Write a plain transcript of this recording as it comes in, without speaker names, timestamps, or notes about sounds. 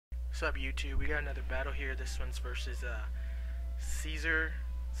What's up, YouTube? We got another battle here. This one's versus Caesar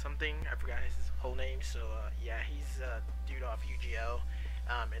something. I forgot his whole name. So yeah, he's dude off UGL,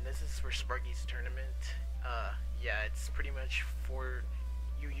 and this is for Sparky's tournament. Yeah, it's pretty much 4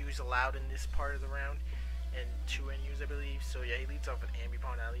 UUs allowed in this part of the round, and 2 NUs, I believe. So yeah, he leads off with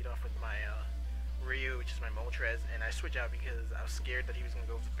Ambipom. I lead off with my Ryu, which is my Moltres, and I switch out because I was scared that he was gonna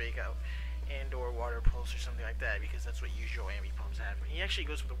go for Fake Out and or Water Pulse or something like that, because that's what usual Ambipoms have. And he actually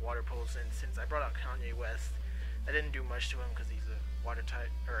goes with the Water Pulse, and since I brought out Kanye West, that didn't do much to him because he's a water type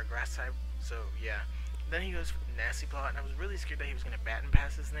or a grass type. So yeah. Then he goes for the Nasty Plot, and I was really scared that he was gonna baton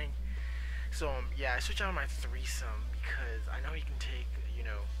pass this thing. So yeah, I switch out my threesome because I know he can take,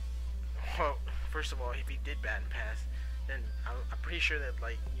 well, first of all, if he did baton pass, then I'm pretty sure that,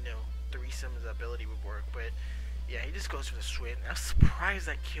 like, threesome's ability would work. But yeah, he just goes for the Swift, and I was surprised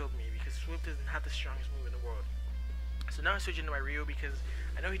that killed me because Swift isn't have the strongest move in the world. So now I switch into my Ryu because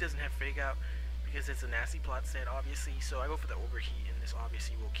I know he doesn't have Fake Out because it's a Nasty Plot set, obviously. So I go for the Overheat, and this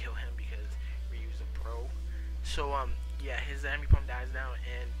obviously will kill him because Ryu's a pro. So yeah, his Ambipom dies now,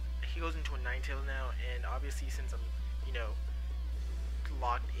 and he goes into a Ninetales now, and obviously since I'm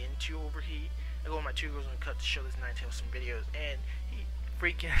locked into Overheat, I go on my 2 goes on cut to show this Ninetales some videos, and he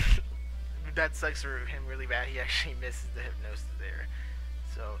freaking that sucks for him really bad. He actually misses the Hypnosis there,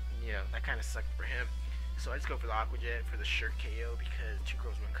 so that kind of sucked for him. So I just go for the Aqua Jet for the shirt KO because 2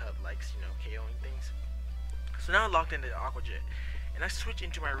 Girls 1 Cup likes KOing things. So now I'm locked into the Aqua Jet, and I switch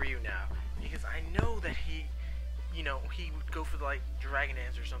into my Ryu now because I know that he would go for the Dragon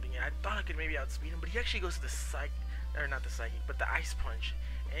Dance or something, and I thought I could maybe outspeed him, but he actually goes to the not the Psychic, but the Ice Punch,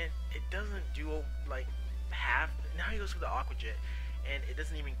 and it doesn't do half. Now he goes for the Aqua Jet, and it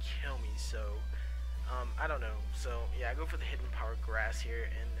doesn't even kill me. So I don't know. So yeah, I go for the Hidden Power Grass here,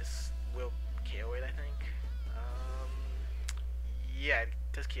 and this will KO it, I think. Yeah, it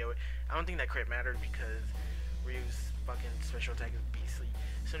does KO it. I don't think that crit mattered because Ryu's fucking special attack is beastly.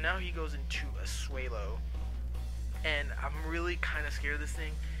 So now he goes into a Swalo, and I'm really kind of scared of this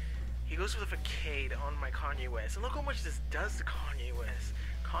thing. He goes for the Facade on my Kanye West, and look how much this does to Kanye West.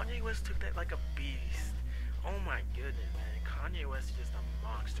 Kanye West took that like a beast. Oh my goodness, man. Kanye West is just a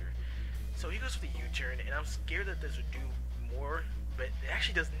monster. So he goes for the U-turn, and I'm scared that this would do more, but it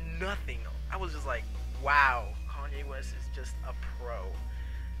actually does nothing. I was just like, wow, Kanye West is just a pro.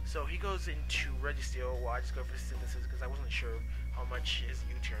 So he goes into Registeel. Well, I just go for Synthesis because I wasn't sure how much his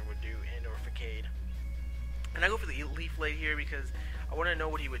U-turn would do and or Facade. And I go for the Leaf Blade here because I want to know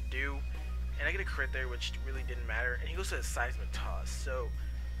what he would do, and I get a crit there, which really didn't matter. And he goes to the Seismic Toss. So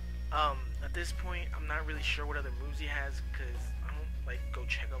at this point, I'm not really sure what other moves he has because I don't go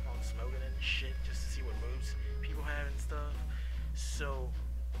check up on Smogan and shit just to see what moves people have and stuff. So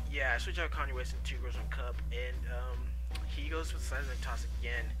yeah, I switch out Kanye West and 2 Girls 1 Cup, and he goes for the Seismic Toss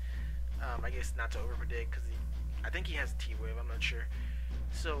again. I guess not to overpredict because I think he has T-Wave. I'm not sure.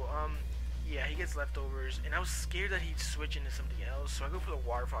 So yeah, he gets leftovers, and I was scared that he'd switch into something else, so I go for the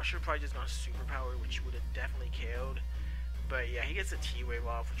Waterfall. I should have probably just gone Superpower, which would have definitely KO'd. But yeah, he gets a T-Wave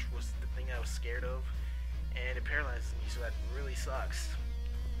off, which was the thing I was scared of, and it paralyzes me, so that really sucks.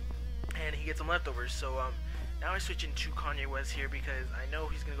 And he gets some leftovers, so now I switch into Kanye West here because I know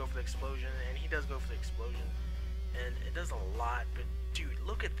he's gonna go for the Explosion, and he does go for the Explosion, and it does a lot. But dude,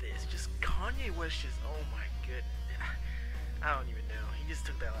 look at this, just Kanye West, just oh my goodness. I don't even know. He just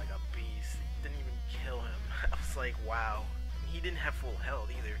took that like a beast. It didn't even kill him. I was like, wow. He didn't have full health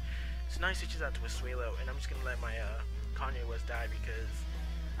either. So now he switches out to a Swalo, and I'm just gonna let my Kanye West die because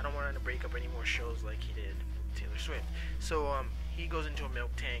I don't want him to break up any more shows like he did Taylor Swift. So he goes into a Milk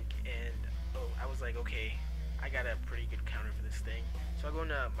Tank, and I was like, okay, I got a pretty good counter for this thing. So I go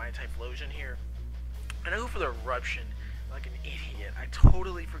into my Typhlosion here, and I go for the Eruption like an idiot. I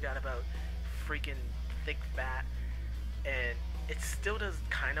totally forgot about freaking Thick Fat. And it still does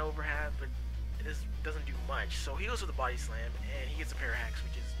kind of overhand, but it just doesn't do much. So he goes with the Body Slam, and he gets a pair of hacks,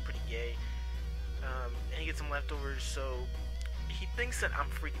 which is pretty gay. And he gets some leftovers, so he thinks that I'm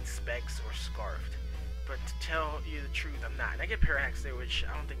freaking Specs or Scarfed. But to tell you the truth, I'm not. And I get a pair of hacks there, which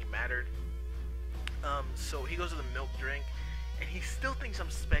I don't think it mattered. So he goes with the Milk Drink, and he still thinks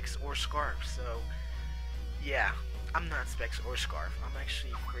I'm Specs or Scarf. So yeah, I'm not Specs or Scarf. I'm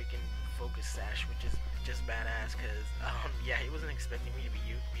actually freaking Focus Sash, which is just badass because yeah, he wasn't expecting me to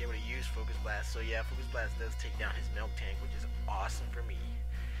be able to use Focus Blast. So yeah, Focus Blast does take down his Milk Tank, which is awesome for me.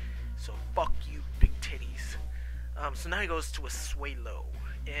 So fuck you, big titties. So now he goes to a Swalo,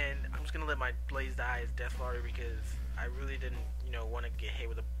 and I'm just gonna let my Blaze die as Death Lottery because I really didn't want to get hit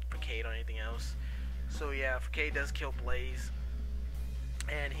with a Facade or anything else. So yeah, Facade does kill Blaze,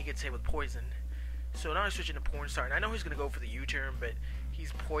 and he gets hit with Poison. So now I switch into Porn Star, and I know he's gonna go for the U-turn, but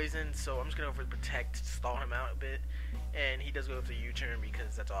he's poisoned, so I'm just gonna overprotect to stall him out a bit. And he does go for the U-turn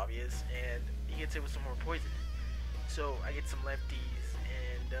because that's obvious, and he gets hit with some more poison. So I get some lefties,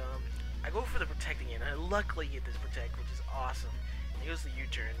 and I go for the protect again. I luckily get this protect, which is awesome. He goes to the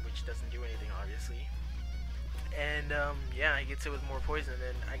U-turn, which doesn't do anything, obviously. And yeah, he gets hit with more poison,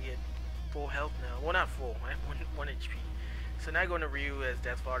 and I get full health now. Well, not full. I have 1 HP. So now I go into Ryu as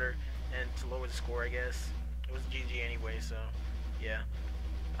Death Fodder, and to lower the score, I guess. It was GG anyway, so yeah.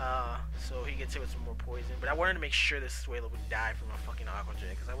 So he gets hit with some more poison, but I wanted to make sure this Suelo would die from a fucking Aqua Jet,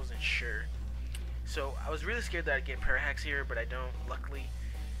 because I wasn't sure. So I was really scared that I'd get Parahax here, but I don't, luckily.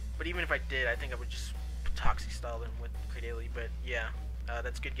 But even if I did, I think I would just Toxic style him with Cradily. But yeah,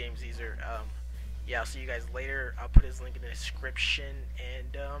 that's good game, Caesar. Yeah, I'll see you guys later. I'll put his link in the description,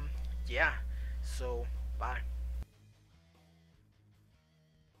 and yeah, so bye.